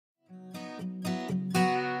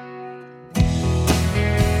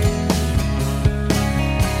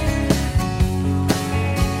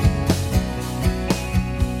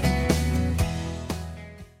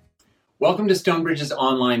Welcome to Stonebridge's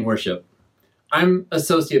online worship. I'm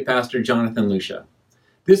Associate Pastor Jonathan Lucia.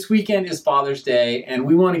 This weekend is Father's Day, and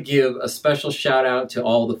we want to give a special shout out to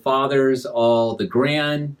all the fathers, all the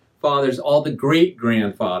grandfathers, all the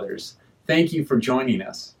great-grandfathers. Thank you for joining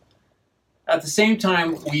us. At the same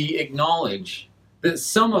time, we acknowledge that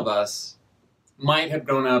some of us might have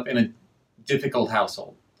grown up in a difficult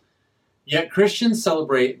household. Yet Christians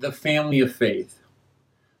celebrate the family of faith,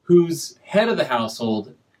 whose head of the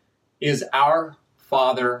household is our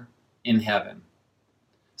Father in heaven.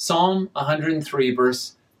 Psalm 103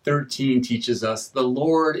 verse 13 teaches us, "The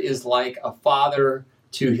Lord is like a father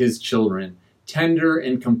to his children, tender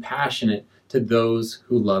and compassionate to those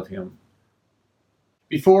who love him."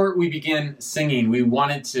 Before we begin singing, we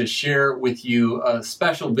wanted to share with you a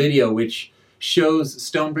special video which shows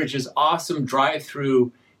Stonebridge's awesome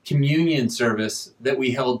drive-through communion service that we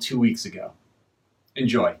held 2 weeks ago.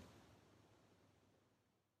 Enjoy.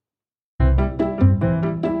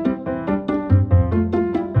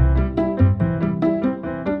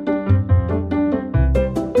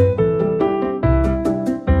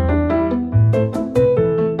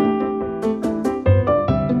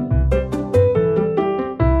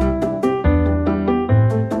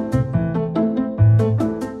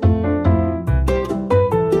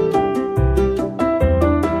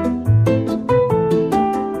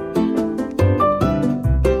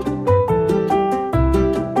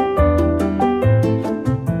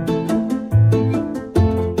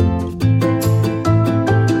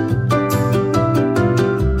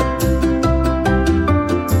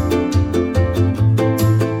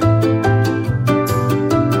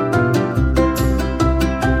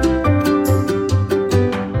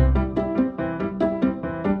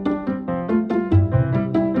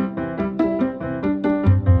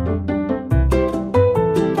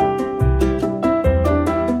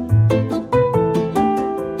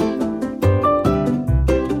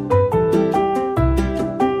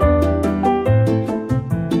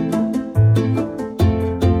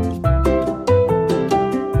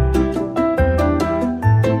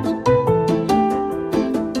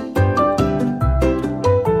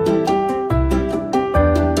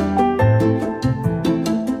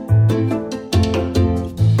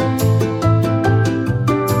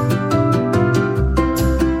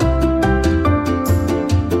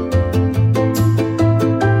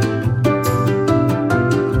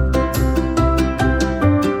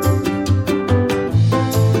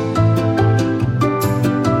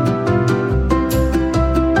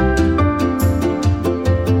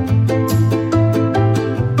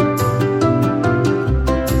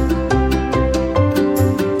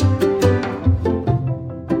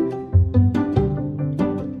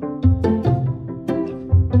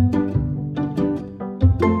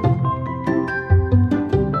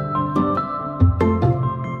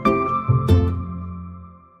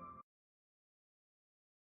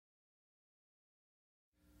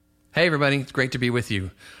 Hey everybody, it's great to be with you.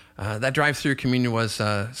 That drive-through communion was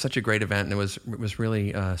such a great event, and it was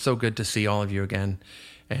really so good to see all of you again.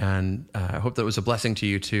 And I hope that was a blessing to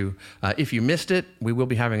you too. If you missed it, we will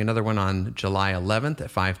be having another one on July 11th at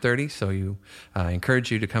 5:30. So I encourage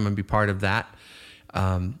you to come and be part of that.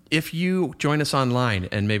 If you join us online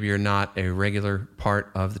and maybe you're not a regular part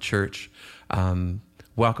of the church,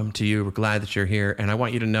 welcome to you. We're glad that you're here. And I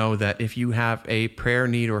want you to know that if you have a prayer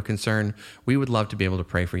need or concern, we would love to be able to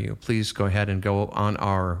pray for you. Please go ahead and go on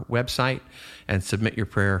our website and submit your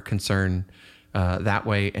prayer concern that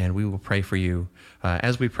way, and we will pray for you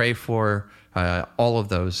as we pray for all of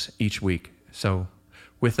those each week. So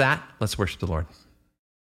with that, let's worship the Lord.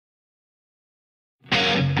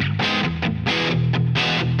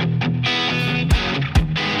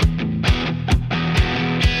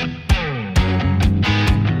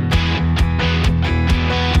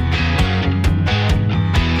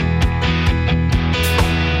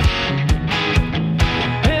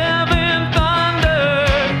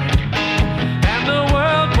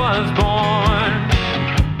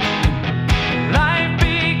 Life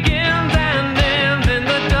begins and ends in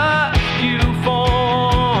the dust you form.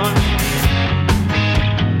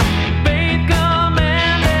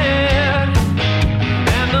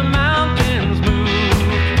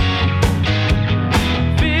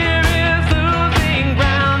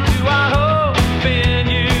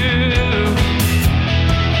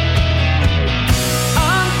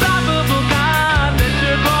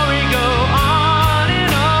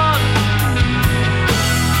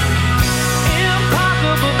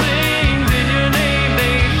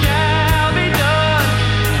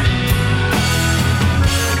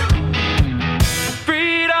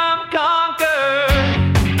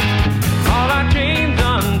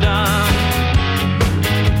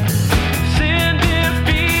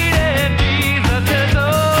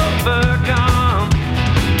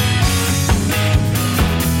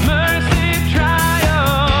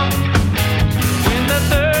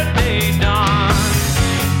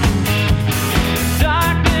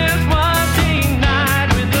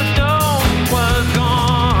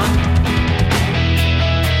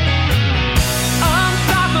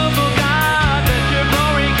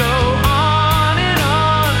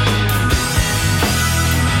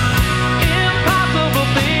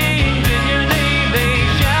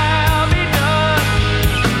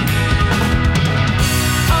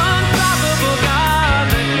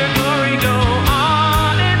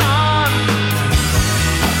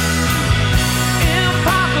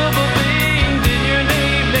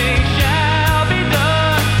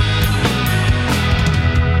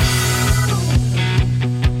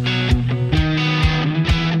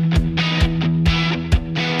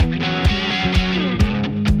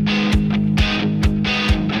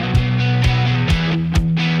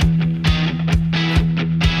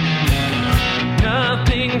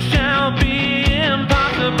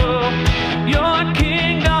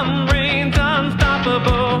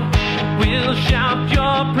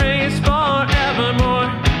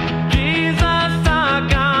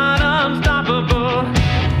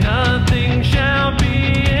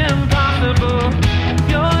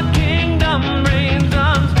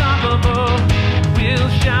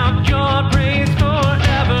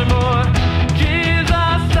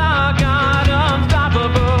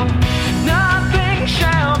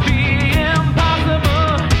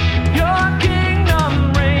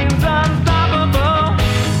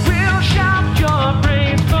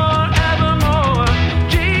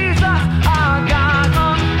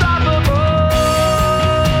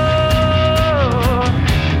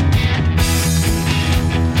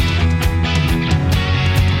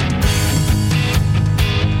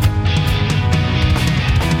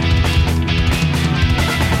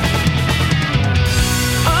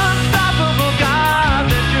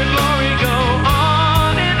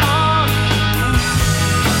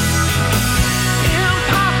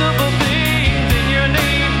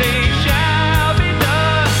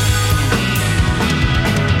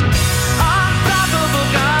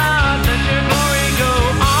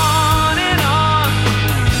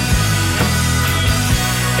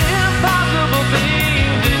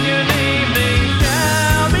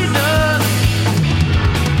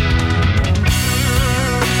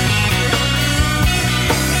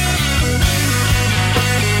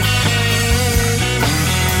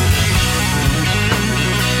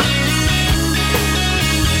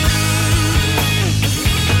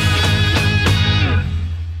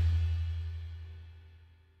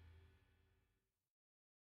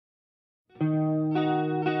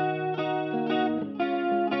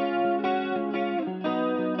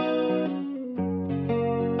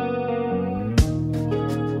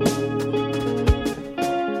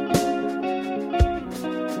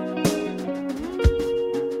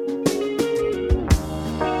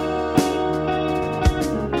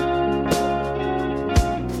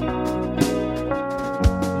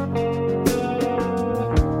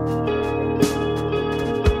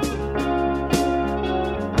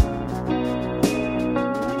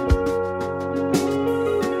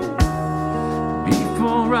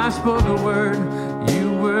 word,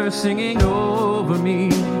 you were singing over me.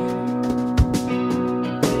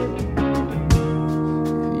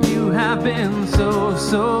 You have been so,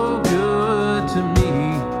 so good to me.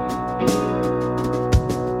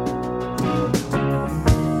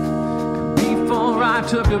 Before I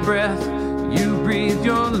took a breath, you breathed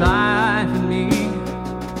your life in me.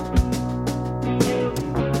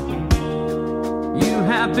 You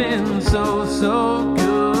have been so, so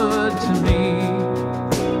good to me.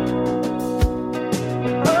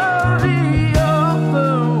 Oh, the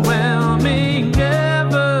overwhelming,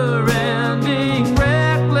 never-ending,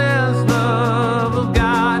 reckless love of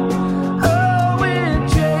God. Oh, it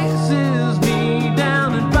chases me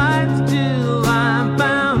down and fights till I'm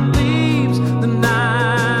found, leaves the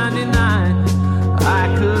 99. I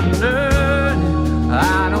couldn't earn it,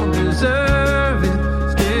 I don't deserve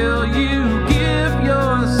it, still you give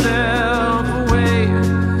yourself away.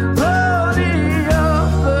 Oh, the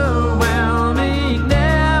overwhelming,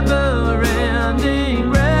 never-ending,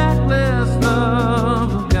 reckless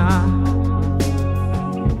love of God.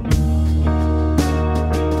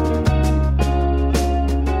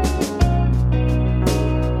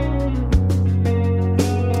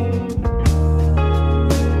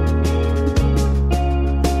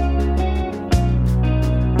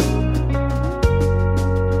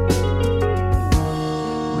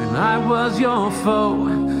 When I was your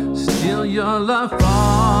foe, still your love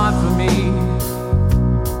fought for me.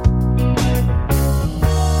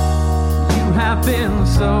 You have been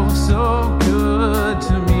so, so good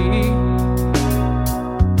to me.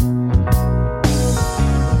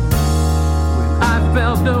 When I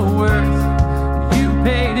felt no worth, you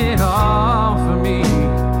paid it all for me.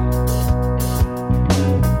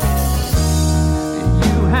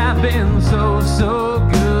 You have been so, so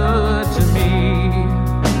good to me.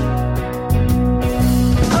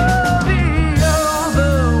 Oh, the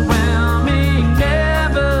overwhelming,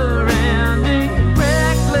 never-ending,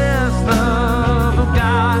 reckless love of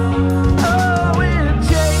God. Oh, it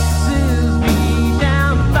chases me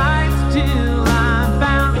down, fights till I'm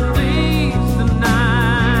found, leaves the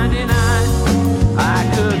 99. I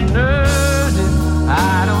couldn't earn it,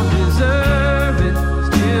 I don't deserve it,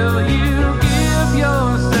 still you give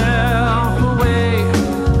yourself away.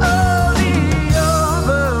 Oh, the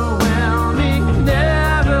overwhelming,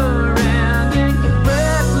 never-ending,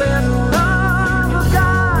 reckless love of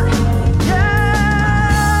God.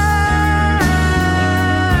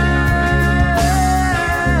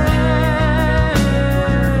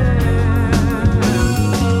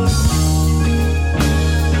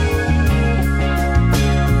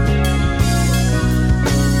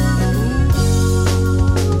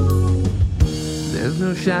 There's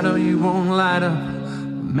no shadow you won't light up,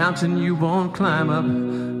 mountain you won't climb up,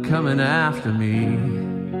 coming after me.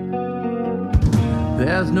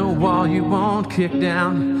 There's no wall you won't kick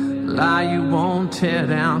down, lie you won't tear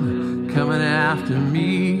down, coming after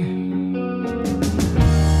me.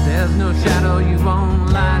 There's no shadow you won't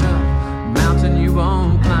light up, mountain you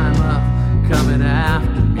won't climb up, coming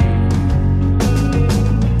after me.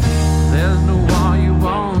 There's no wall you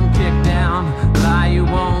won't kick down, lie you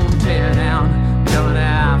won't tear down, coming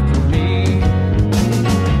after me.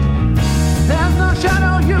 There's no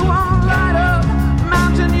shadow you won't light up,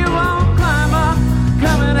 mountain you won't climb up,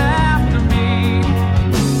 coming after me.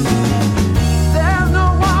 There's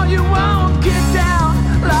no wall you won't kick down,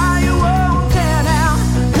 lie you won't tear down,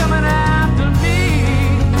 coming after me.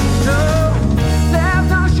 No, there's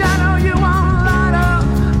no shadow you won't light up,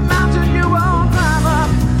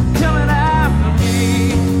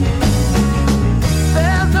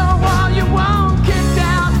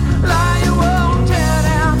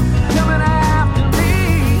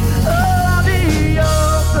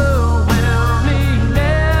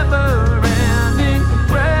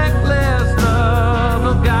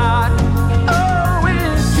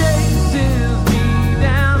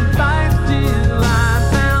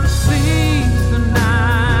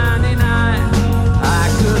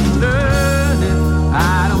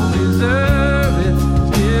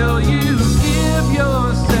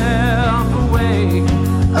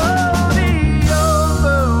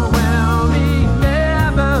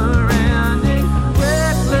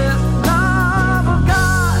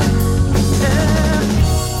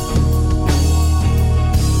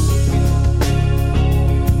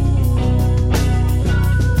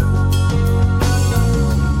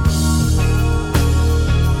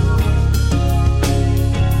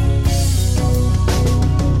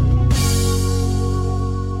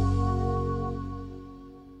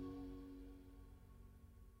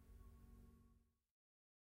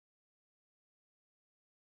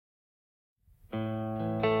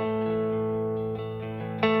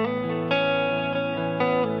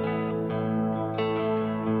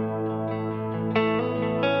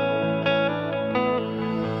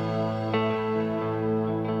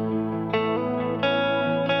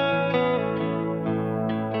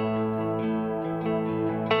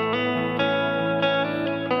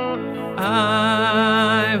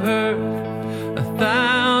 I've heard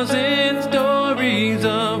 1,000 stories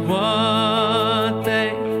of what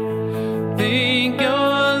they think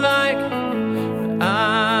you're like.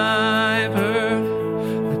 I've heard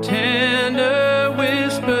the tender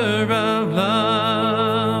whisper of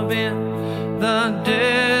love in the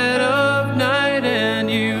dead of night,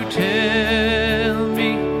 and you tell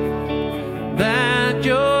me that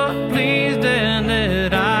you're pleased and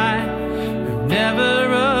that I am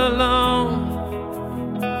never alone.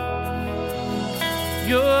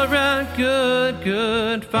 You're a good,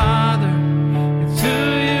 good Father. It's who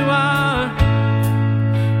you are.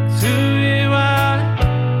 It's who you are.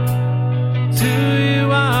 It's who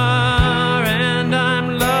you are. And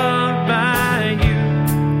I'm loved by you.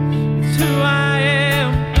 It's who I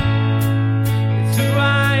am. It's who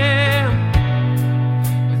I am.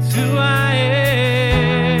 It's who I am.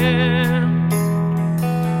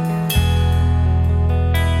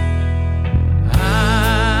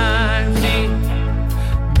 I've seen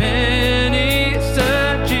many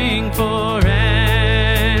searching for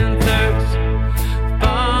answers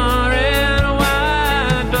far and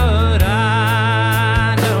wide, but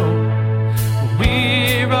I know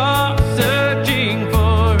we're all searching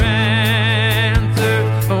for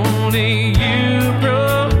answers. Only you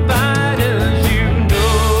provide us. You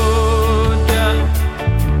know just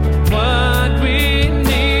what we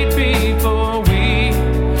need before we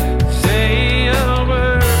say a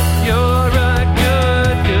word. You're a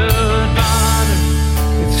good, good Father.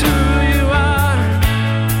 It's who you are.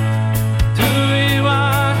 It's who you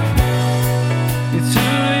are. It's who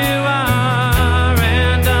you are.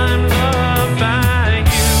 And I'm loved by you.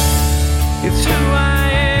 It's who I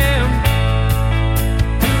am.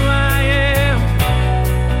 Who I am.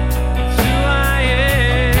 It's who I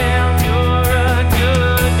am. You're a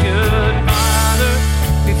good, good Father.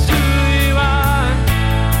 It's who you are.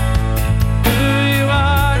 Who you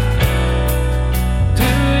are. It's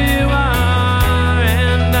who you are.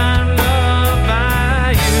 And I'm loved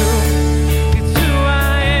by you. It's who I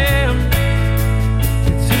am.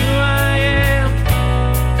 It's who I am.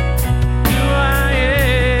 Who I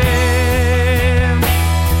am.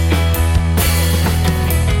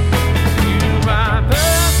 You are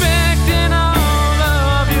perfect in all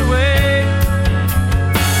of your ways.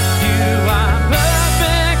 You are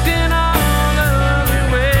perfect in all of your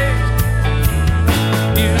ways.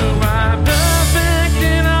 You are perfect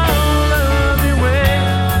in all of your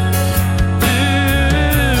ways to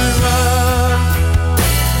us.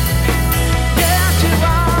 Yes, you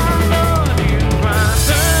are, Lord. You are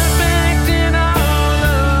perfect in all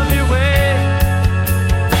of your ways.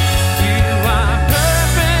 You are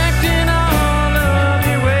perfect in all of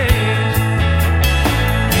your ways.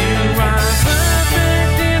 You are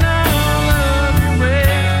perfect in all of your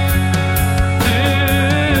ways to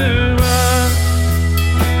us.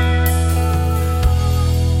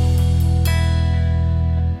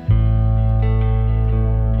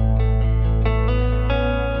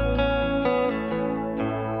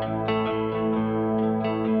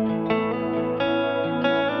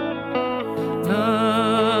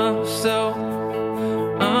 Love so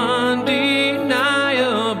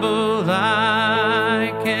undeniable,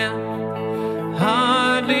 I can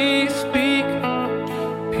hardly speak.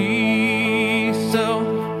 Peace so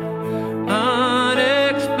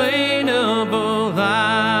unexplainable,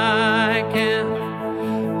 I can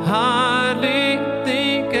hardly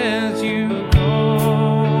think as you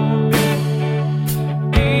go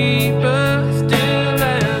deeper still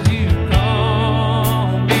as you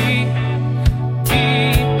call me.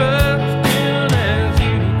 Deeper still as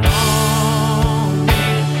you call me.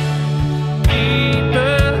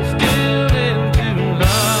 Deeper still into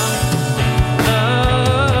love.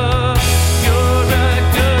 Love. You're a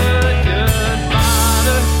good, good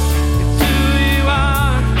Father. It's who you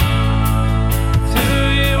are. It's who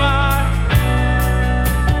you are.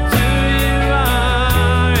 It's who you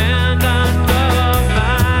are. And I'm loved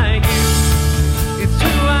by you. It's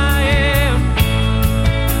who I am.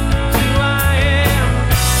 It's who I am.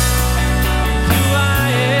 It's who I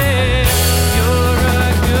am. You're a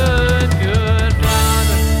good, good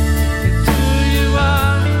Father. It's who you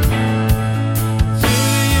are. It's who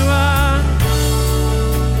you are.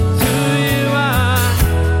 It's who you are.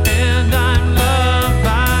 And I'm loved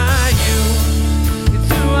by you. It's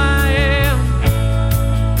who I am.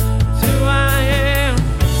 It's who I am.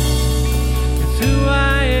 It's who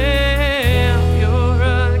I am. You're a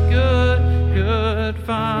good, good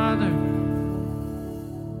Father.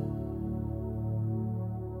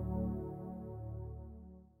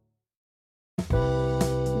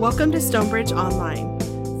 Welcome to Stonebridge Online.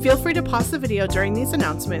 Feel free to pause the video during these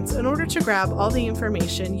announcements in order to grab all the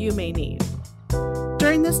information you may need.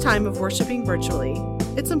 During this time of worshiping virtually,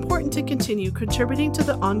 it's important to continue contributing to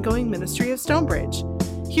the ongoing ministry of Stonebridge.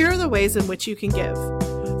 Here are the ways in which you can give.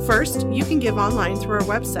 First, you can give online through our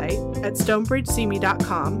website at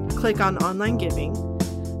stonebridgesimi.com. Click on Online Giving.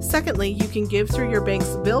 Secondly, you can give through your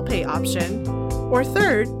bank's bill pay option. Or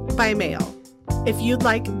third, by mail. If you'd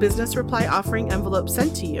like business reply offering envelopes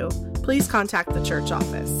sent to you, please contact the church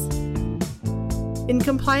office. In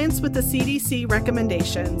compliance with the CDC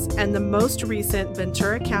recommendations and the most recent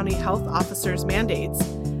Ventura County Health Officers' mandates,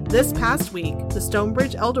 this past week, the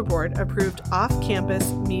Stonebridge Elder Board approved off-campus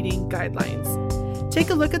meeting guidelines. Take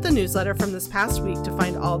a look at the newsletter from this past week to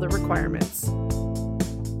find all the requirements.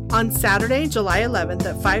 On Saturday, July 11th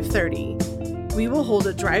at 5:30, we will hold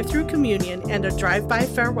a drive-through communion and a drive-by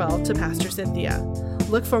farewell to Pastor Cynthia.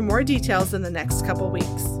 Look for more details in the next couple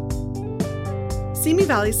weeks. Simi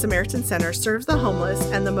Valley Samaritan Center serves the homeless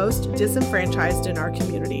and the most disenfranchised in our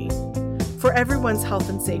community. For everyone's health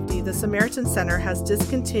and safety, the Samaritan Center has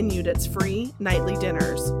discontinued its free nightly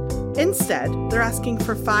dinners. Instead, they're asking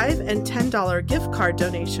for $5 and $10 gift card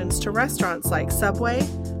donations to restaurants like Subway,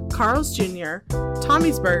 Carl's Jr.,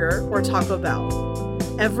 Tommy's Burger, or Taco Bell.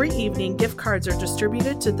 Every evening, gift cards are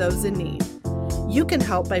distributed to those in need. You can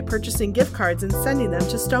help by purchasing gift cards and sending them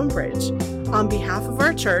to Stonebridge. On behalf of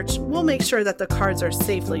our church, we'll make sure that the cards are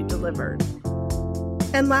safely delivered.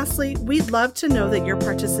 And lastly, we'd love to know that you're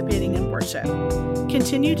participating in worship.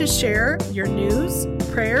 Continue to share your news,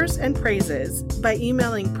 prayers, and praises by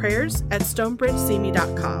emailing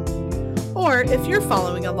prayers@stonebridgesimi.com. Or if you're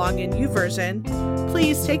following along in YouVersion,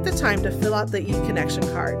 please take the time to fill out the e-connection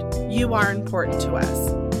card. You are important to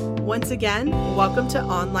us. Once again, welcome to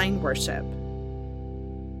online worship.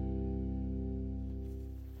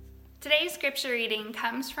 Today's scripture reading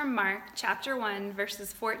comes from Mark chapter 1,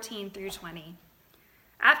 verses 14 through 20.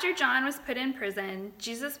 After John was put in prison,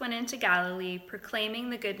 Jesus went into Galilee, proclaiming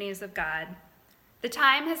the good news of God. "The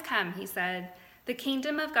time has come," he said. "The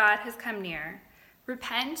kingdom of God has come near.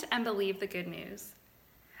 Repent and believe the good news."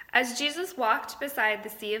 As Jesus walked beside the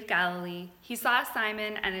Sea of Galilee, he saw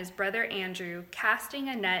Simon and his brother Andrew casting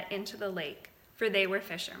a net into the lake, for they were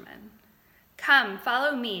fishermen. "Come,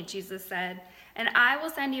 follow me," Jesus said, "and I will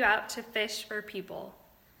send you out to fish for people."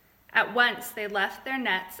 At once they left their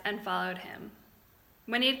nets and followed him.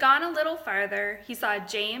 When he had gone a little farther, he saw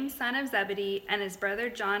James, son of Zebedee, and his brother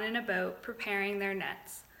John in a boat preparing their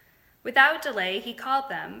nets. Without delay, he called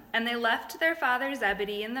them, and they left their father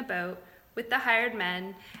Zebedee in the boat with the hired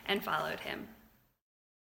men and followed him.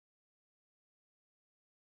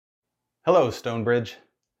 Hello, Stonebridge.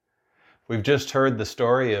 We've just heard the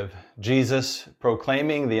story of Jesus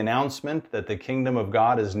proclaiming the announcement that the kingdom of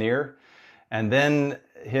God is near, and then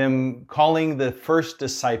him calling the first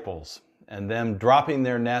disciples and them dropping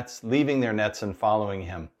their nets, leaving their nets and following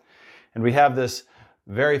him. And we have this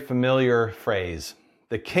very familiar phrase,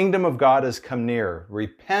 "The kingdom of God has come near.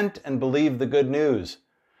 Repent and believe the good news."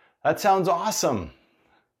 That sounds awesome.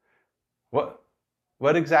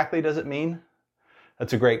 What exactly does it mean?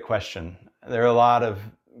 That's a great question. There are a lot of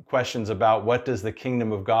questions about what does the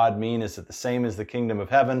kingdom of God mean? Is it the same as the kingdom of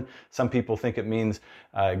heaven? Some people think it means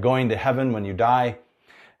going to heaven when you die.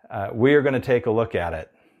 We are going to take a look at it.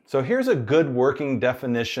 So here's a good working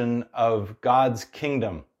definition of God's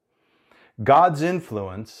kingdom. God's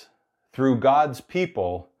influence through God's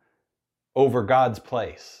people over God's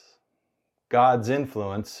place. God's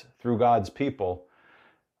influence through God's people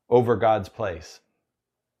over God's place.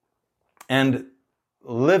 And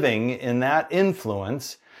living in that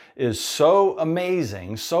influence is so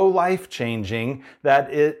amazing, so life-changing,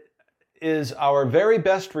 that it is our very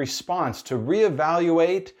best response to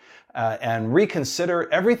reevaluate and reconsider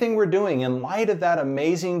everything we're doing in light of that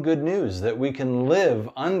amazing good news that we can live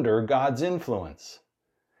under God's influence.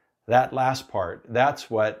 That last part, that's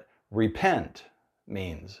what repent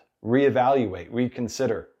means. Reevaluate,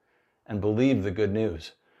 reconsider, and believe the good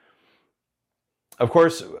news. Of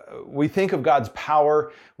course, we think of God's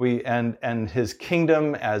power and his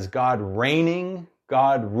kingdom as God reigning,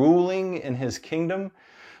 God ruling in his kingdom.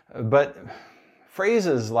 But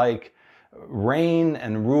phrases like reign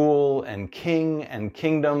and rule and king and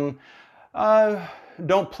kingdom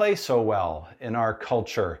don't play so well in our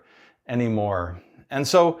culture anymore. And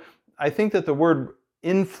so I think that the word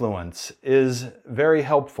influence is very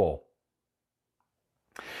helpful.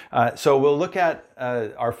 So we'll look at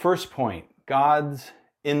our first point, God's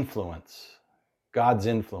influence. God's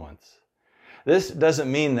influence. This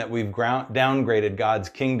doesn't mean that we've downgraded God's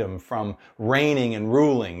kingdom from reigning and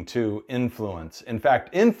ruling to influence. In fact,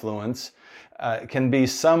 influence can be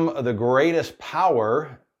some of the greatest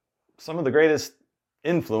power some of the greatest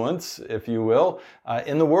influence, if you will,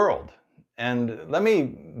 in the world. And let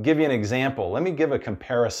me give you an example. Let me give a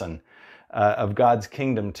comparison of God's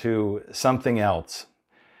kingdom to something else.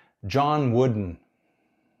 John Wooden.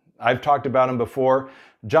 I've talked about him before.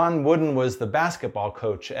 John Wooden was the basketball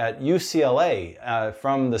coach at UCLA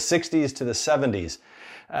from the 60s to the 70s.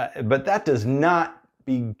 But that does not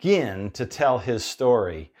begin to tell his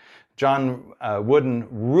story. John Wooden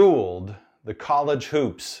ruled the college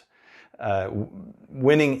hoops,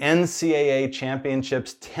 winning NCAA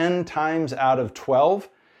championships 10 times out of 12.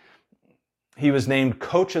 He was named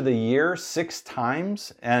Coach of the Year 6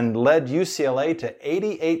 times and led UCLA to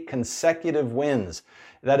 88 consecutive wins.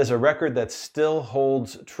 That is a record that still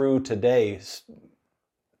holds true today,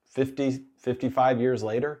 55 years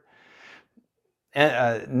later.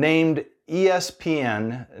 Named by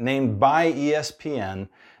ESPN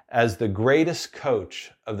as the greatest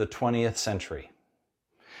coach of the 20th century.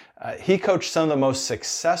 He coached some of the most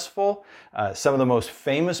successful, some of the most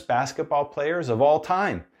famous basketball players of all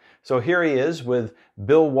time. So here he is with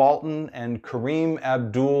Bill Walton and Kareem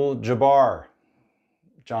Abdul-Jabbar.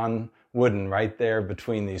 John Wooden right there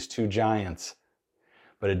between these two giants.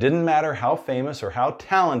 But it didn't matter how famous or how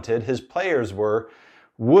talented his players were,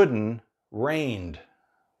 Wooden reigned.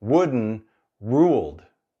 Wooden ruled.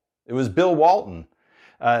 It was Bill Walton,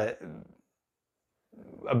 a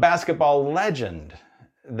basketball legend,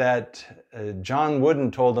 that John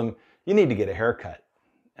Wooden told him, you need to get a haircut.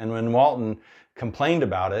 And when Walton complained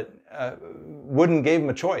about it, Wooden gave him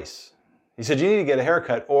a choice. He said, you need to get a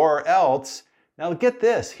haircut or else, now get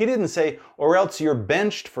this, he didn't say, or else you're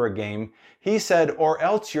benched for a game. He said, or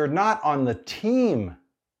else you're not on the team.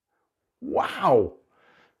 Wow.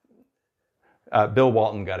 Bill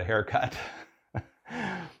Walton got a haircut.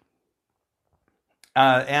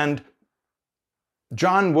 And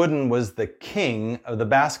John Wooden was the king of the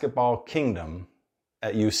basketball kingdom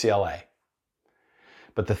at UCLA.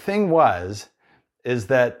 But the thing is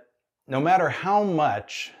that no matter how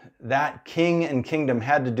much that king and kingdom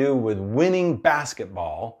had to do with winning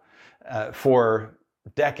basketball for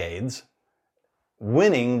decades,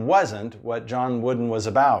 winning wasn't what John Wooden was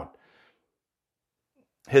about.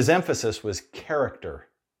 His emphasis was character.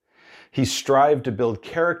 He strived to build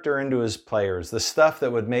character into his players, the stuff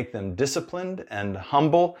that would make them disciplined and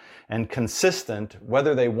humble and consistent,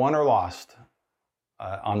 whether they won or lost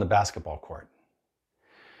on the basketball court.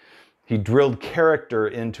 He drilled character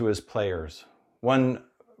into his players. One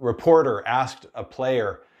reporter asked a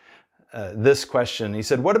player this question. He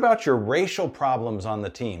said, what about your racial problems on the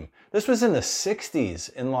team? This was in the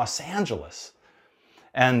 60s in Los Angeles.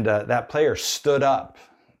 And that player stood up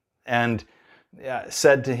and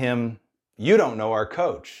said to him, you don't know our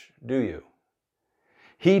coach, do you?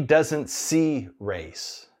 He doesn't see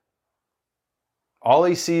race. All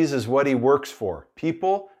he sees is what he works for,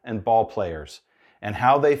 people and ball players, and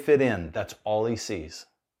how they fit in. That's all he sees.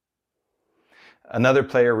 Another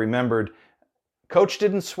player remembered, coach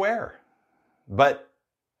didn't swear, but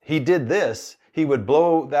he did this. He would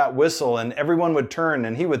blow that whistle and everyone would turn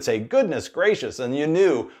and he would say, goodness gracious, and you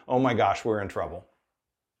knew, oh my gosh, we're in trouble.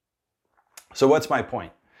 So what's my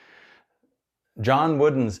point? John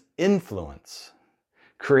Wooden's influence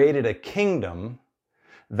created a kingdom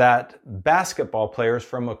that basketball players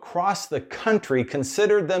from across the country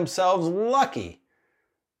considered themselves lucky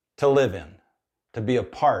to live in, to be a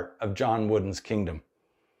part of John Wooden's kingdom.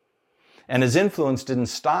 And his influence didn't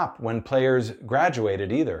stop when players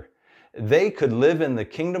graduated either. They could live in the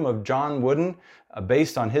kingdom of John Wooden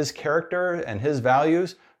based on his character and his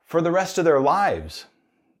values for the rest of their lives.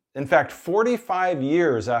 In fact, 45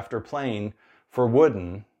 years after playing for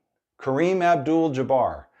Wooden, Kareem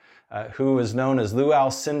Abdul-Jabbar, who was known as Lou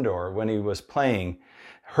Alcindor when he was playing,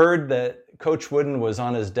 heard that Coach Wooden was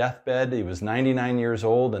on his deathbed. He was 99 years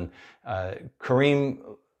old, and Kareem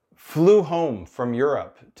flew home from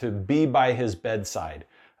Europe to be by his bedside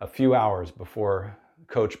a few hours before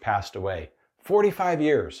Coach passed away, 45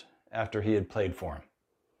 years after he had played for him.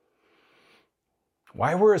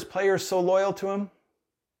 Why were his players so loyal to him?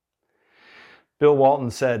 Bill Walton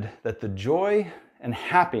said that the joy and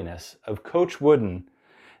happiness of Coach Wooden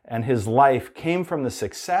and his life came from the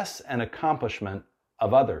success and accomplishment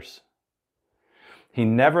of others. He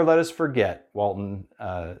never let us forget, Walton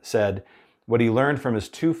said, what he learned from his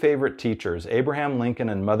two favorite teachers, Abraham Lincoln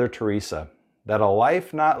and Mother Teresa, that a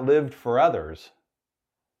life not lived for others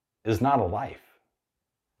is not a life.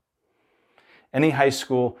 Any high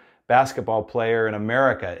school basketball player in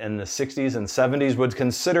America in the 60s and 70s would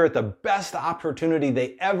consider it the best opportunity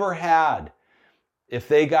they ever had if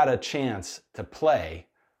they got a chance to play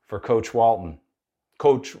for Coach Wooden.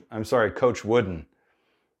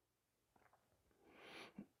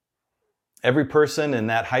 Every person in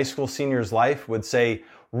that high school senior's life would say,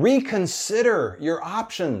 reconsider your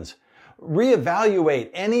options. Reevaluate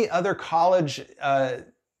any other college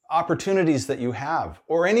opportunities that you have,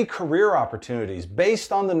 or any career opportunities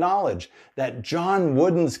based on the knowledge that John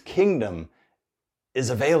Wooden's kingdom is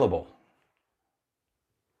available.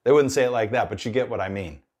 They wouldn't say it like that, but you get what I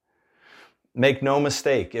mean. Make no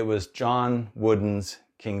mistake, it was John Wooden's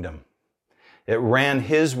kingdom. It ran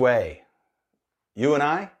his way. You and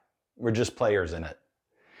I, we're just players in it.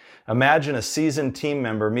 Imagine a seasoned team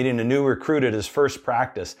member meeting a new recruit at his first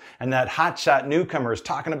practice, and that hotshot newcomer is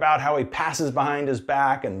talking about how he passes behind his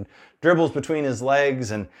back and dribbles between his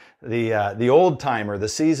legs, and the old timer, the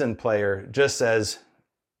seasoned player, just says,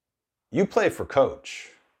 "You play for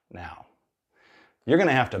coach now. You're going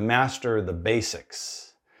to have to master the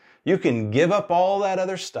basics. You can give up all that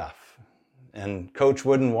other stuff." And Coach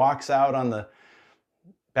Wooden walks out on the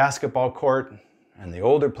basketball court, and the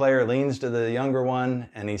older player leans to the younger one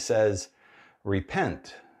and he says,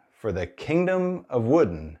 "Repent, for the kingdom of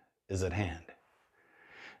Wooden is at hand."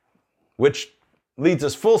 Which leads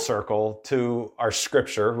us full circle to our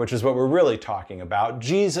scripture, which is what we're really talking about.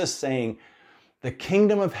 Jesus saying, the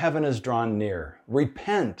kingdom of heaven is drawn near.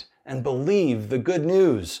 Repent and believe the good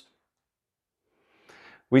news.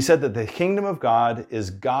 We said that the kingdom of God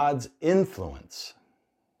is God's influence.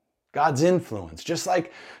 God's influence. Just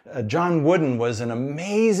like John Wooden was an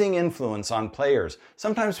amazing influence on players,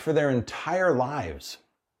 sometimes for their entire lives.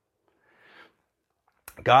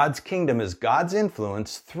 God's kingdom is God's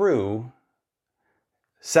influence through,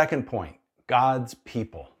 second point, God's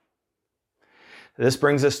people. This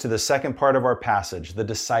brings us to the second part of our passage, the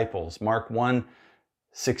disciples, Mark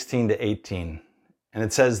 1:16-18. And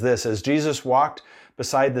it says this, as Jesus walked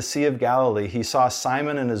beside the Sea of Galilee, he saw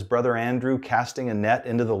Simon and his brother Andrew casting a net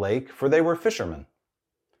into the lake, for they were fishermen.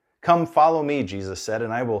 "Come, follow me," Jesus said,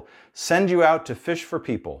 "and I will send you out to fish for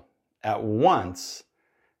people." At once,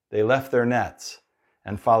 they left their nets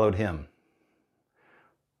and followed him.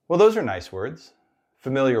 Well, those are nice words,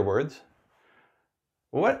 familiar words.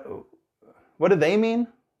 What do they mean?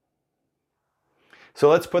 So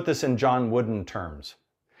let's put this in John Wooden terms.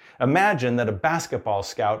 Imagine that a basketball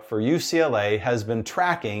scout for UCLA has been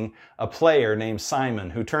tracking a player named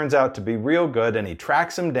Simon who turns out to be real good, and he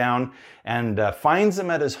tracks him down and finds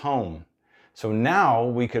him at his home. So now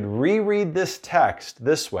we could reread this text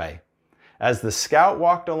this way. As the scout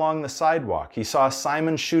walked along the sidewalk, he saw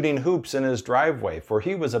Simon shooting hoops in his driveway, for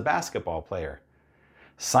he was a basketball player.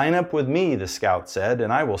 "Sign up with me," the scout said,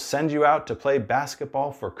 "and I will send you out to play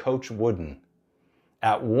basketball for Coach Wooden."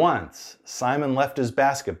 At once, Simon left his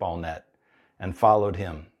basketball net and followed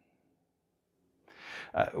him.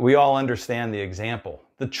 We all understand the example.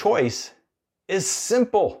 The choice is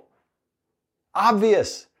simple,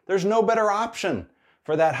 obvious. There's no better option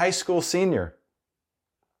for that high school senior.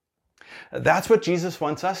 That's what Jesus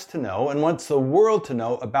wants us to know and wants the world to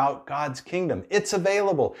know about God's kingdom. It's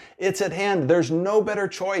available. It's at hand. There's no better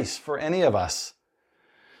choice for any of us.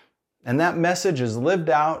 And that message is lived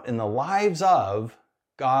out in the lives of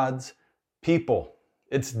God's people.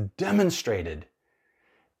 It's demonstrated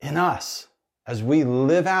in us as we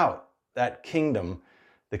live out that kingdom,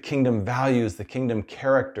 the kingdom values, the kingdom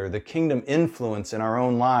character, the kingdom influence in our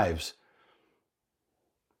own lives.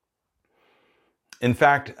 In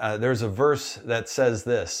fact, there's a verse that says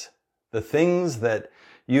this, "The things that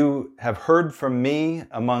you have heard from me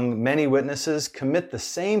among many witnesses, commit the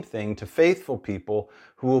same thing to faithful people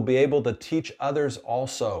who will be able to teach others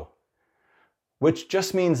also." Which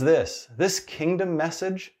just means this kingdom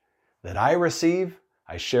message that I receive,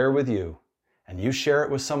 I share with you, and you share it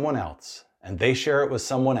with someone else, and they share it with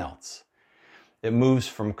someone else. It moves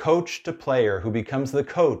from coach to player who becomes the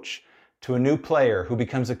coach, to a new player who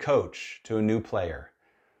becomes a coach, to a new player.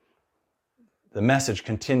 The message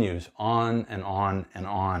continues on and on and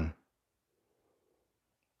on.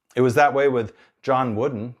 It was that way with John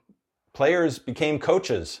Wooden. Players became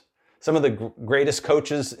coaches. Some of the greatest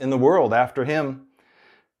coaches in the world after him,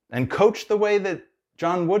 and coached the way that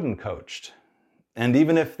John Wooden coached. And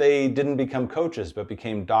even if they didn't become coaches, but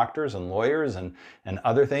became doctors and lawyers and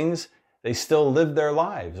other things, they still lived their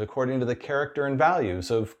lives according to the character and values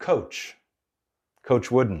of Coach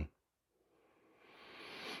Wooden.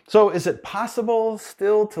 So is it possible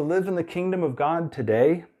still to live in the kingdom of God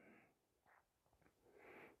today?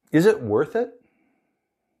 Is it worth it?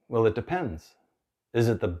 Well, it depends. Is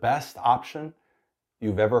it the best option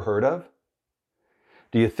you've ever heard of?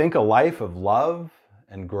 Do you think a life of love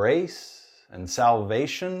and grace and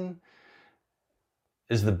salvation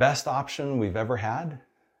is the best option we've ever had?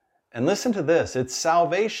 And listen to this, it's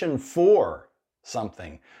salvation for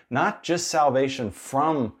something, not just salvation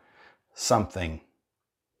from something.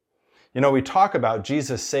 You know, we talk about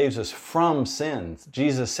Jesus saves us from sins.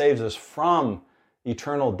 Jesus saves us from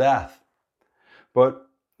eternal death. But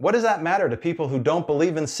what does that matter to people who don't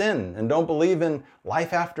believe in sin and don't believe in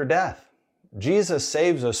life after death? Jesus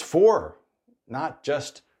saves us for, not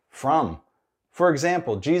just from. For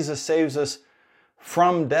example, Jesus saves us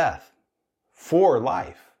from death, for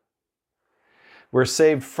life. We're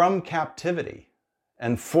saved from captivity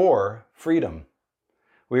and for freedom.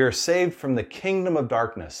 We are saved from the kingdom of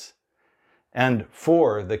darkness and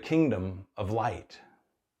for the kingdom of light.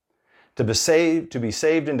 To be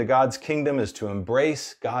saved into God's kingdom is to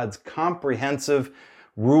embrace God's comprehensive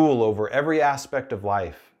rule over every aspect of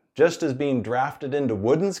life. Just as being drafted into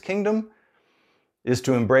Wooden's kingdom is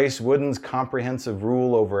to embrace Wooden's comprehensive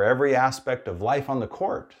rule over every aspect of life on the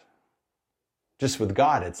court. Just with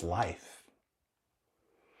God, it's life.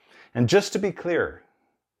 And just to be clear,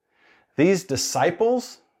 these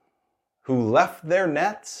disciples who left their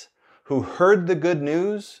nets, who heard the good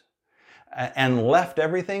news and left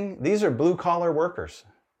everything, these are blue-collar workers.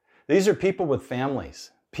 These are people with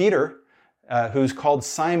families. Peter, who's called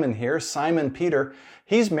Simon here, Simon Peter,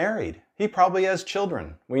 he's married. He probably has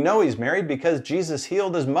children. We know he's married because Jesus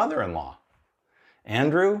healed his mother-in-law.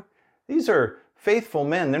 Andrew, these are faithful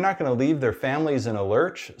men. They're not going to leave their families in a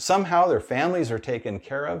lurch. Somehow their families are taken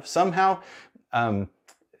care of. Somehow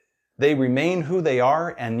they remain who they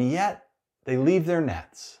are, and yet they leave their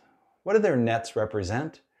nets. What do their nets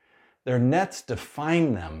represent? Their nets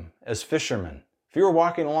define them as fishermen. If you were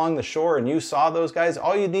walking along the shore and you saw those guys,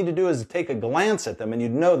 all you'd need to do is take a glance at them and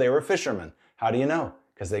you'd know they were fishermen. How do you know?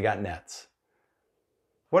 Because they got nets.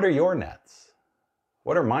 What are your nets?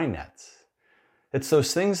 What are my nets? It's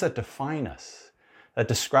those things that define us, that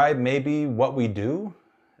describe maybe what we do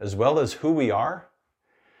as well as who we are.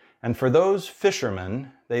 And for those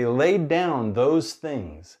fishermen, they laid down those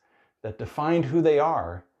things that defined who they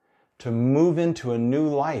are to move into a new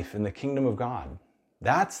life in the kingdom of God.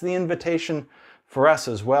 That's the invitation for us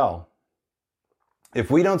as well. If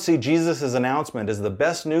we don't see Jesus' announcement as the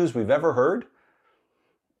best news we've ever heard,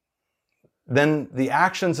 then the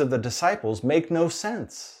actions of the disciples make no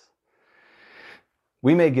sense.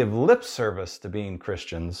 We may give lip service to being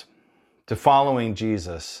Christians, to following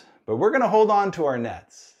Jesus, but we're going to hold on to our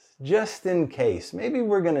nets just in case. Maybe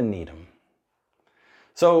we're going to need them.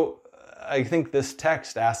 So I think this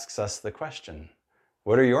text asks us the question,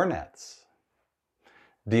 what are your nets?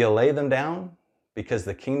 Do you lay them down because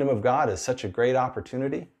the kingdom of God is such a great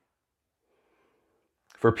opportunity?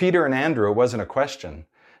 For Peter and Andrew, it wasn't a question.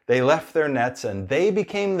 They left their nets and they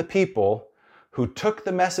became the people who took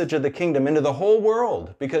the message of the kingdom into the whole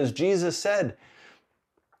world, because Jesus said,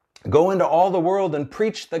 go into all the world and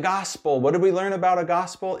preach the gospel. What did we learn about a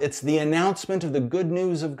gospel? It's the announcement of the good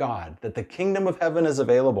news of God, that the kingdom of heaven is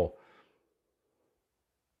available.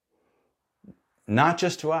 Not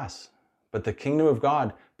just to us, but the kingdom of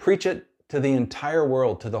God. Preach it to the entire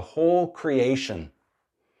world, to the whole creation.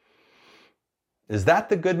 Is that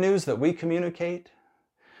the good news that we communicate?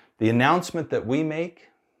 The announcement that we make?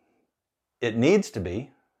 It needs to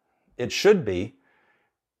be. It should be.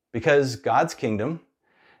 Because God's kingdom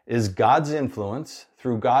is God's influence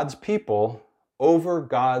through God's people over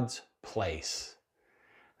God's place.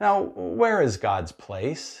 Now, where is God's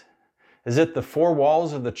place? Is it the four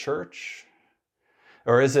walls of the church?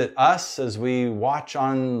 Or is it us as we watch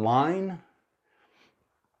online?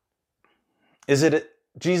 Is it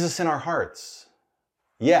Jesus in our hearts?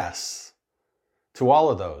 Yes, to all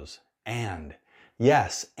of those. And,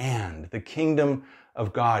 yes, and the kingdom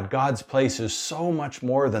of God, God's place is so much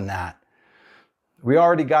more than that. We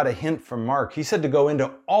already got a hint from Mark. He said to go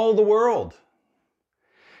into all the world.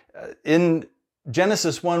 In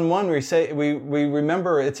Genesis 1:1, we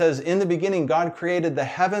remember it says, in the beginning, God created the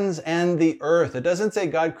heavens and the earth. It doesn't say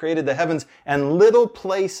God created the heavens and little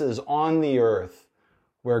places on the earth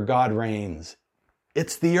where God reigns.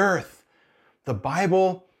 It's the earth. The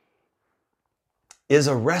Bible is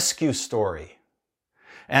a rescue story.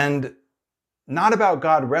 And not about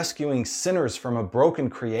God rescuing sinners from a broken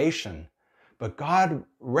creation, but God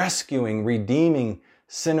rescuing, redeeming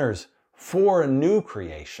sinners for a new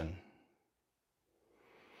creation.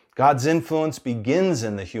 God's influence begins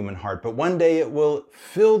in the human heart, but one day it will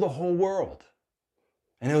fill the whole world.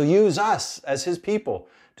 And He'll use us as His people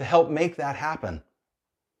to help make that happen.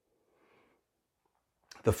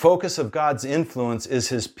 The focus of God's influence is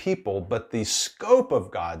His people, but the scope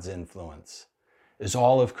of God's influence is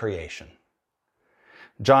all of creation.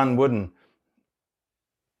 John Wooden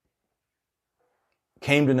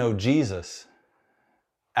came to know Jesus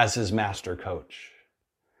as his master coach.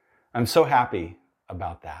 I'm so happy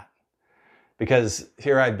about that, Because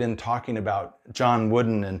here I've been talking about John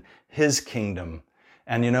Wooden and his kingdom.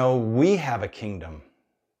 And you know, we have a kingdom.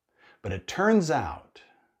 But it turns out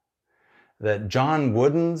that John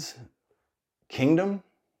Wooden's kingdom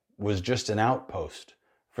was just an outpost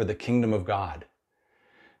for the kingdom of God.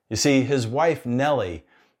 You see, his wife Nellie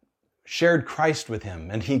shared Christ with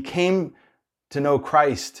him, and he came to know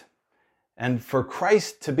Christ. And for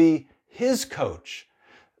Christ to be his coach,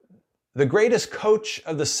 the greatest coach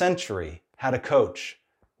of the century had a coach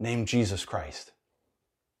named Jesus Christ.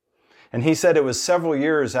 And he said it was several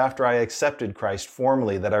years after I accepted Christ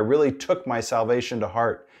formally that I really took my salvation to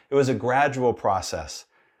heart. It was a gradual process.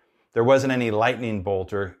 There wasn't any lightning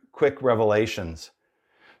bolt or quick revelations.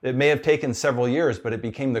 It may have taken several years, but it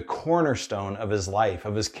became the cornerstone of his life,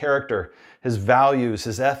 of his character, his values,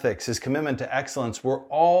 his ethics, his commitment to excellence were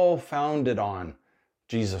all founded on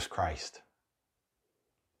Jesus Christ.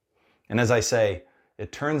 And as I say,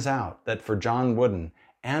 it turns out that for John Wooden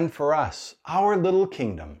and for us, our little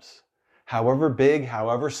kingdoms, however big,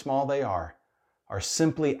 however small they are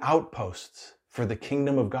simply outposts for the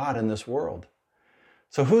kingdom of God in this world.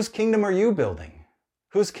 So whose kingdom are you building?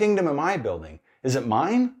 Whose kingdom am I building? Is it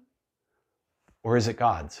mine or is it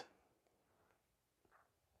God's?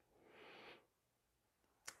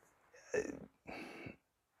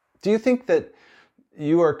 Do you think that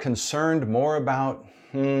you are concerned more about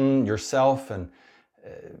yourself and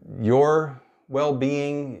your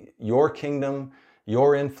well-being, your kingdom,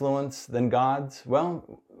 your influence than God's?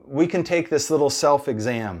 Well, we can take this little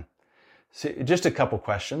self-exam. So just a couple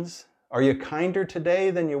questions. Are you kinder today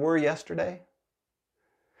than you were yesterday?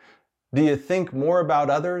 Do you think more about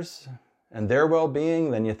others and their well-being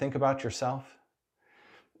than you think about yourself?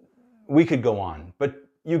 We could go on, but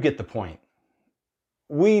you get the point.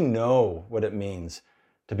 We know what it means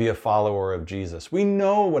to be a follower of Jesus. We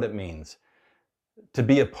know what it means to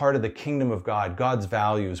be a part of the kingdom of God, God's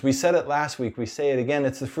values. We said it last week, we say it again,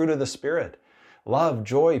 it's the fruit of the Spirit. Love,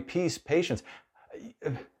 joy, peace, patience.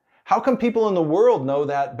 How come people in the world know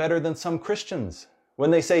that better than some Christians?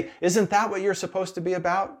 When they say, isn't that what you're supposed to be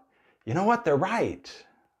about? You know what? They're right.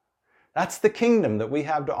 That's the kingdom that we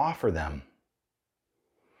have to offer them.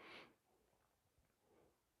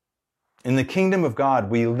 In the kingdom of God,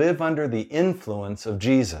 we live under the influence of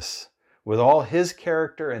Jesus with all his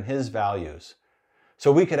character and his values.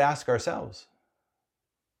 So we could ask ourselves,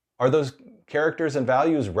 are those characters and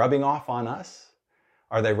values rubbing off on us?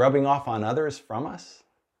 Are they rubbing off on others from us?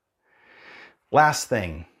 Last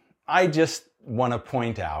thing, I just want to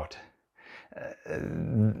point out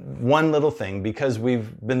one little thing because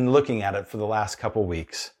we've been looking at it for the last couple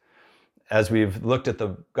weeks as we've looked at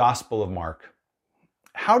the Gospel of Mark.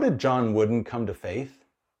 How did John Wooden come to faith?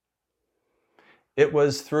 It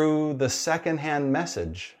was through the secondhand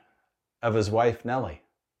message of his wife Nellie.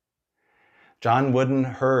 John Wooden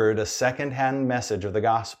heard a secondhand message of the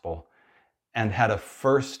gospel and had a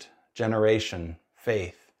first generation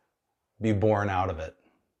faith be born out of it.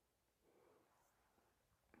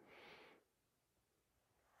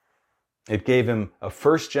 It gave him a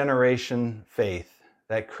first generation faith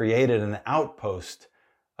that created an outpost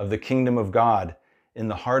of the kingdom of God in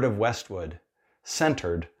the heart of Westwood,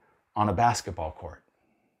 centered on a basketball court.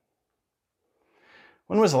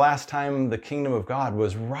 When was the last time the kingdom of God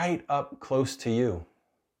was right up close to you?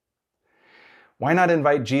 Why not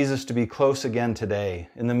invite Jesus to be close again today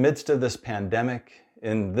in the midst of this pandemic,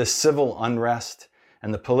 in this civil unrest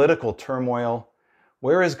and the political turmoil?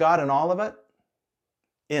 Where is God in all of it?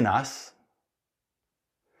 In us.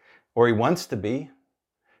 Or he wants to be.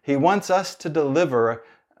 He wants us to deliver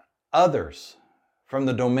others from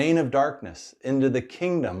the domain of darkness into the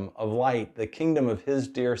kingdom of light, the kingdom of his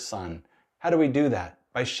dear Son. How do we do that?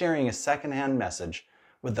 By sharing a secondhand message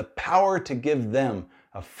with the power to give them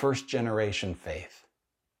a first generation faith.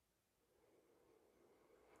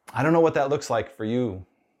 I don't know what that looks like for you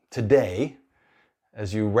today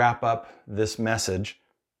as you wrap up this message.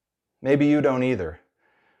 Maybe you don't either.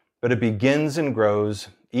 But it begins and grows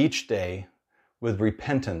each day with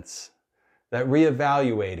repentance, that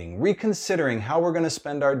reevaluating, reconsidering how we're going to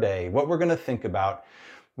spend our day, what we're going to think about,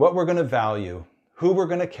 what we're going to value, who we're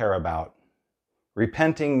going to care about.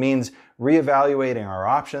 Repenting means reevaluating our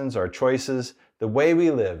options, our choices, the way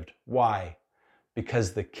we lived. Why?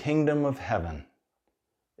 Because the kingdom of heaven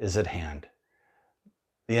is at hand.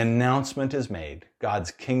 The announcement is made.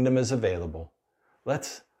 God's kingdom is available.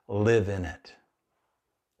 Let's live in it.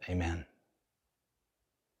 Amen.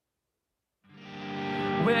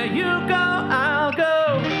 Where you go, I'll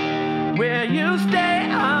go. Where you stay,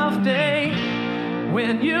 I'll stay.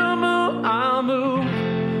 When you move, I'll move.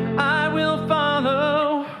 I will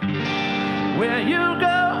follow. Where you go,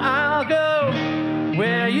 I'll go.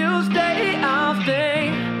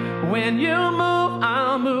 When you move,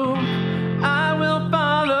 I'll move. I will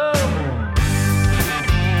follow.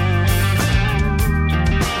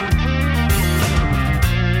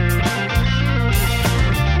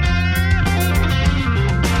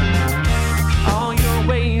 All your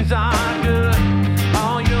ways are good.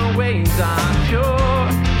 All your ways are sure.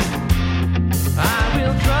 I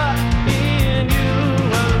will trust in you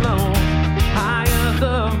alone. High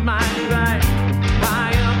above my right,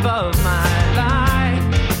 high above my life.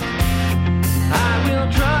 I will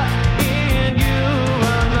trust in you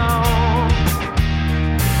alone.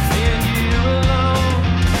 In you alone.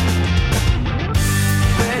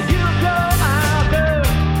 Where you go, I'll go.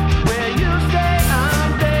 Where you stay, I'll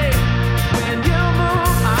stay. When you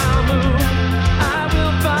move, I'll move. I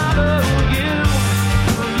will follow you.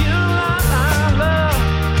 Who you love, I'll love.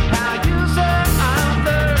 How you serve, I'll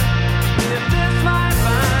serve. If this life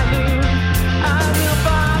I lose, I will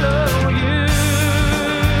follow you.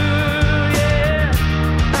 Yeah,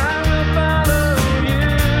 I will follow you.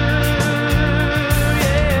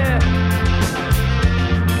 Yeah.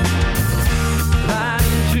 Right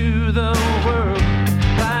into the world,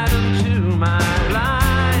 right into my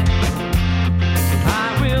life. I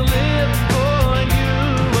will live for you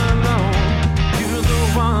alone. You're the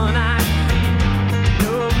one I see,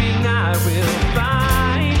 knowing I will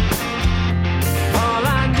find all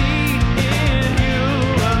I need in you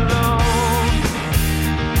alone.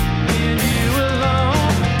 In you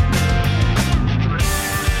alone.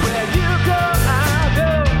 Where you go, I'll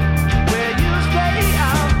go. Where you stay,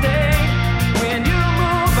 I'll stay. When you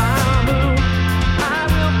move, I'll move. I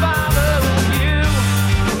will follow you.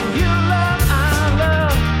 You love, I'll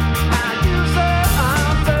love. How you serve,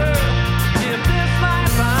 I'll serve. If this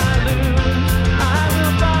life I lose, I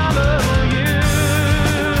will follow you.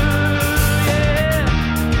 Yeah,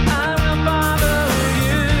 I will follow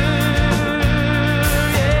you.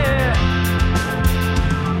 Yeah.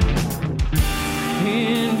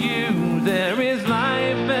 In you there is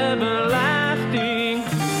life everlasting.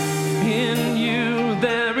 In you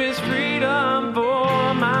there is freedom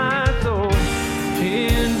for my soul.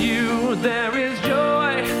 In you there is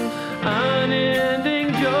joy,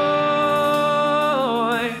 unending joy.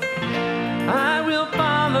 I will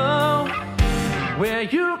follow. Where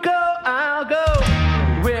you go, I'll go.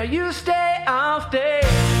 Where you stay, I'll stay.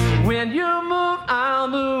 When you move, I'll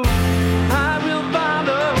move. I will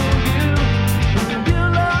follow you. Who you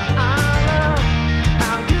love, I'll love.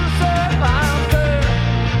 How you serve, I'll serve.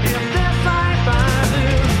 If this life I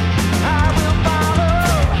lose, I will follow.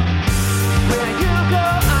 Where you go,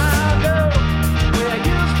 I'll go. Where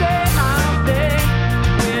you stay, I'll stay.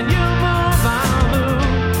 When you move, I'll move.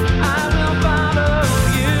 I will follow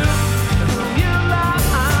you. Who you love,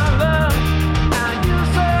 I'll love. How you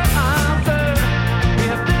serve, I'll serve.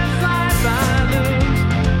 If this life I lose,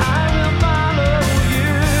 I will follow you.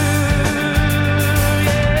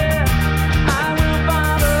 Yeah, I will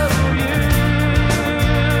follow you.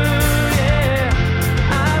 Yeah,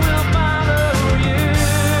 I will follow you.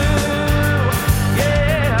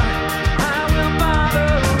 Yeah, I will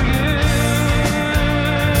follow you.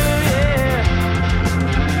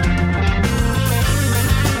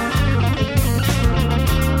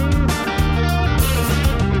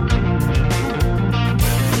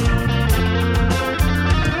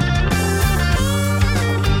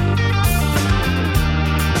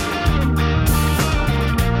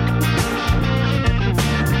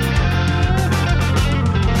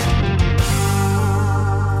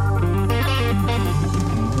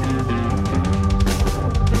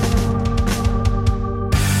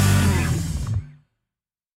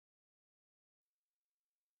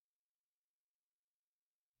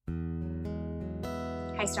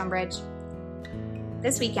 Hi, Stonebridge.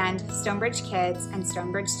 This weekend, Stonebridge kids and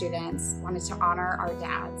Stonebridge students wanted to honor our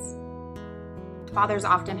dads. Fathers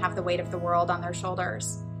often have the weight of the world on their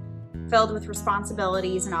shoulders, filled with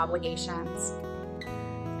responsibilities and obligations.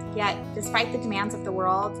 Yet, despite the demands of the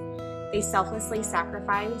world, they selflessly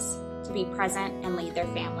sacrifice to be present and lead their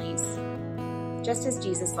families, just as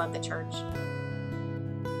Jesus loved the church.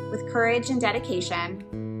 With courage and dedication,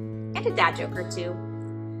 and a dad joke or two,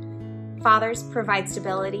 fathers provide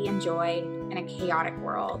stability and joy in a chaotic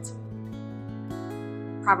world.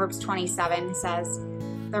 Proverbs 27 says,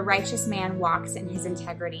 "The righteous man walks in his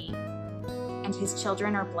integrity, and his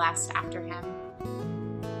children are blessed after him."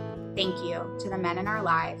 Thank you to the men in our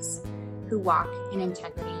lives who walk in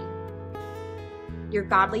integrity. Your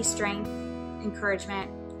godly strength,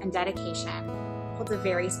 encouragement, and dedication holds a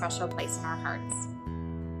very special place in our hearts.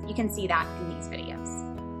 You can see that in these videos.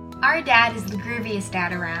 Our dad is the grooviest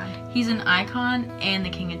dad around. He's an icon and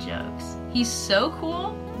the king of jokes. He's so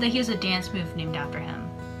cool that he has a dance move named after him.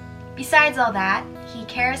 Besides all that, he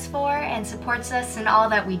cares for and supports us in all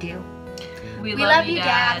that we do. We love you,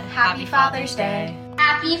 Dad. Happy Father's Day.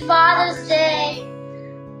 Happy Father's Day!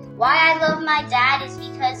 Why I love my dad is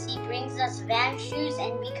because he brings us Van shoes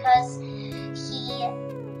and because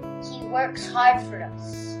he works hard for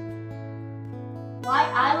us. Why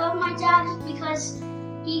I love my dad is because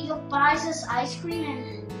he buys us ice cream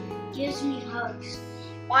and gives me hugs.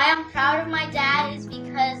 Why I'm proud of my dad is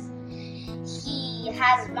because he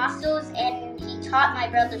has muscles and he taught my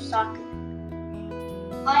brother soccer.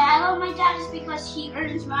 Why I love my dad is because he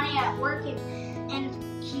earns money at work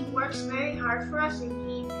and he works very hard for us and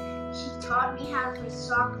he taught me how to play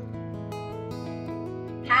soccer.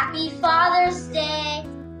 Happy Father's Day!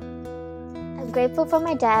 I'm grateful for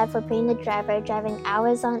my dad for being the driver, driving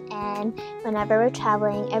hours on end whenever we're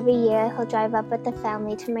traveling. Every year, he'll drive up with the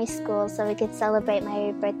family to my school so we could celebrate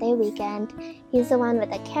my birthday weekend. He's the one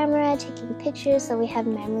with a camera taking pictures so we have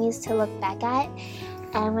memories to look back at.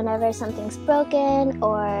 And whenever something's broken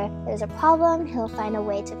or there's a problem, he'll find a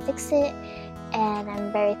way to fix it. And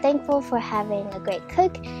I'm very thankful for having a great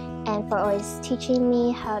cook and for always teaching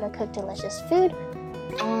me how to cook delicious food.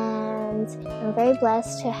 And I'm very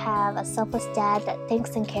blessed to have a selfless dad that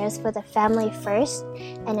thinks and cares for the family first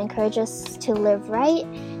and encourages us to live right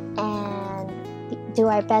and do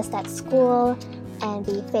our best at school and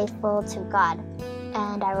be faithful to God.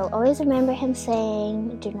 And I will always remember him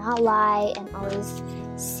saying, do not lie and always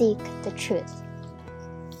seek the truth.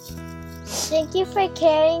 Thank you for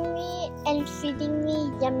carrying me and feeding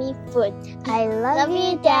me yummy food. I love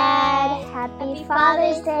you, Dad. Happy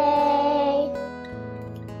Father's Day.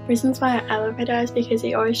 Reasons why I love my dad is because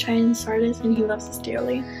he always tries and start us and he loves us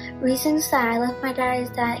dearly. Reasons that I love my dad is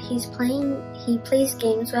that he plays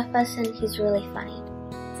games with us and he's really funny.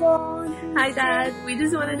 Hi Dad, we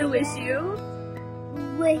just wanted to wish you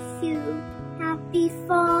Happy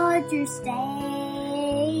Father's Day.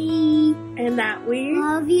 And that we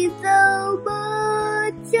love you so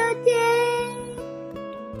much today.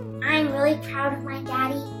 I'm really proud of my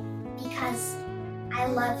daddy because I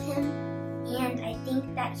love him. And I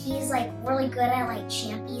think that he's like really good at like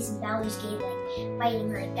champions and Baldur's Gate, like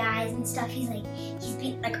fighting like guys and stuff. He's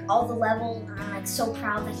beat like all the levels, and I'm like so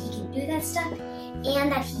proud that he can do that stuff.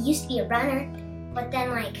 And that he used to be a runner, but then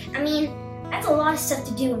that's a lot of stuff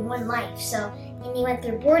to do in one life. So, and he went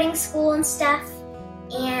through boarding school and stuff.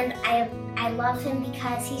 And I love him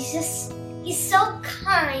because he's so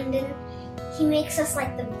kind and he makes us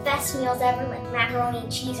like the best meals ever, like macaroni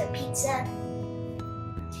and cheese or pizza.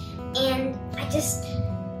 And I just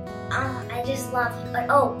love him. But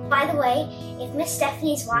oh, by the way, if Miss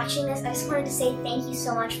Stephanie's watching this, I just wanted to say thank you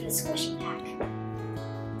so much for the squishy pack.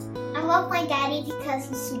 I love my daddy because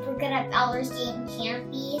he's super good at Baldur's Gate and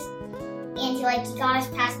Campies, and he got us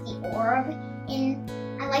past the orb. And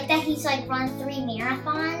I like that he's run 3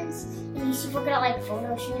 marathons, and he's super good at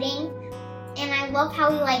photo shooting. And I love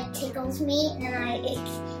how he tickles me, and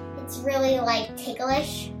it's really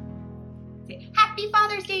ticklish. Happy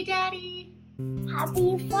Father's Day, Daddy!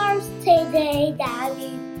 Happy Father's Day,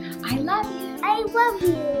 Daddy! I love you! I love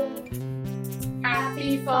you!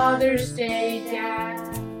 Happy Father's Day, Dad!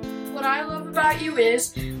 What I love about you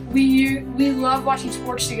is we love watching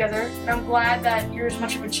sports together, and I'm glad that you're as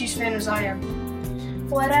much of a Chiefs fan as I am.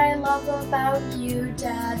 What I love about you,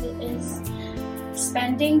 Dad, is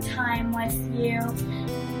spending time with you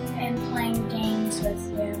and playing games with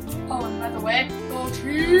you. Oh, and by the way, go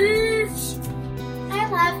Chiefs! I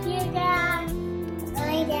love you, Dad.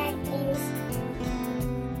 My dad is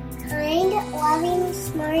kind, loving,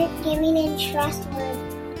 smart, giving, and trustworthy.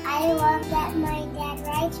 I love that my dad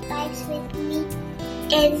rides bikes with me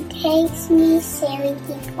and takes me sailing.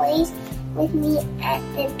 He plays with me at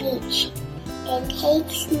the beach and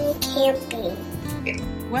takes me camping.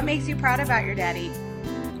 What makes you proud about your daddy?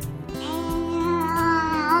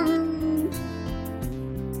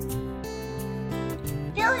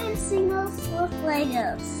 Building singles with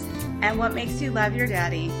Legos. And what makes you love your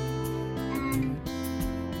daddy?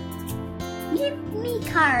 Give me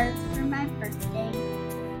cards for my birthday.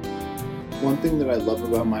 One thing that I love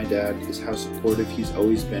about my dad is how supportive he's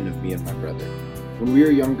always been of me and my brother. When we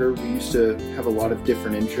were younger, we used to have a lot of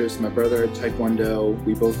different interests. My brother had Taekwondo,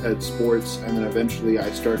 we both had sports, and then eventually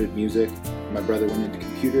I started music. My brother went into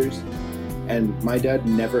computers. And my dad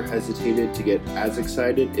never hesitated to get as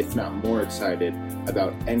excited, if not more excited,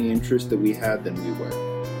 about any interest that we had than we were.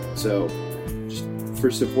 So, just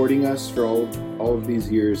for supporting us for all of these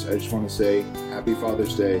years, I just want to say Happy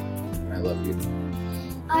Father's Day, and I love you.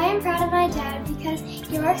 I am proud of my dad because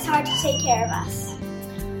he works hard to take care of us.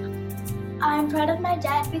 I'm proud of my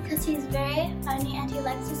dad because he's very funny and he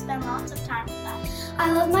likes to spend lots of time with us.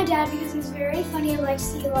 I love my dad because he's very funny and likes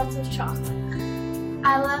to eat lots of chocolate.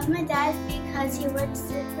 I love my dad because he works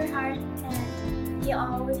super hard and he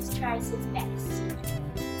always tries his best.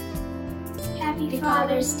 Happy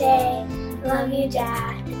Father's Day. Love you,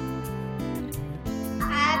 Dad.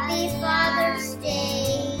 Happy Father's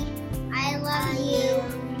Day. I love you.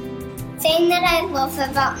 Thing that I love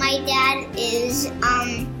about my dad is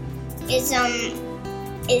I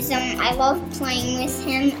love playing with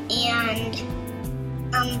him and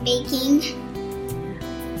baking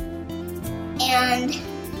and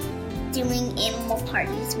doing animal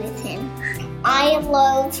parties with him. I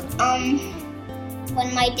love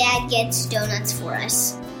when my dad gets donuts for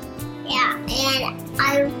us. Yeah, and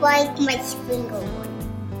I like my sprinkle one.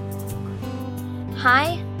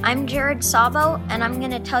 Hi, I'm Jared Sabo, and I'm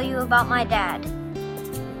going to tell you about my dad.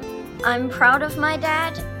 I'm proud of my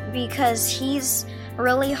dad because he's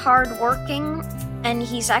really hardworking, and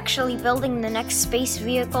he's actually building the next space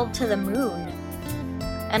vehicle to the moon.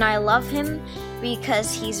 And I love him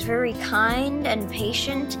because he's very kind and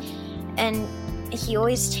patient, and he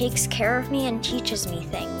always takes care of me and teaches me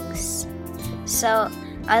things. So,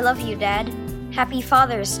 I love you, Dad. Happy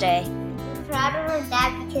Father's Day. I'm proud of our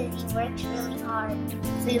dad because he works really hard.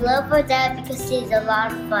 We love our dad because he's a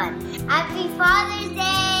lot of fun. Happy Father's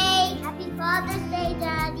Day! Happy Father's Day,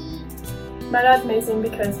 Daddy! My dad's amazing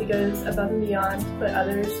because he goes above and beyond to put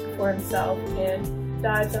others before himself and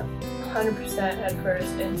dives 100%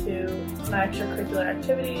 headfirst into my extracurricular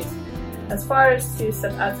activities, as far as to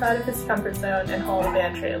step outside of his comfort zone and haul a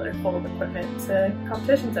van trailer full of equipment to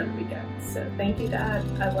competitions every weekend. So thank you, Dad.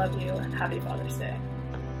 I love you. Happy Father's Day.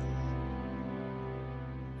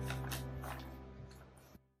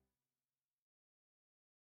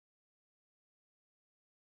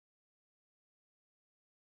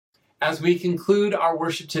 As we conclude our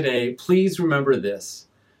worship today, please remember this.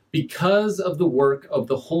 Because of the work of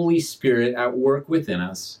the Holy Spirit at work within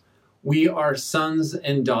us, we are sons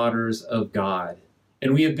and daughters of God,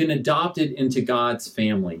 and we have been adopted into God's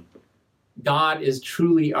family. God is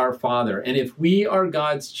truly our Father, and if we are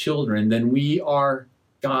God's children, then we are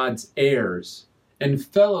God's heirs and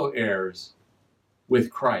fellow heirs with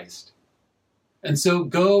Christ. And so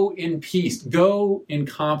go in peace, go in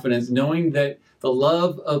confidence, knowing that the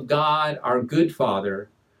love of God, our good Father,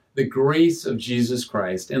 the grace of Jesus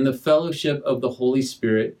Christ, and the fellowship of the Holy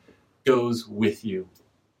Spirit goes with you.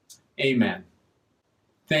 Amen.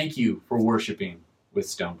 Thank you for worshiping with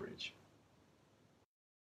Stonebridge.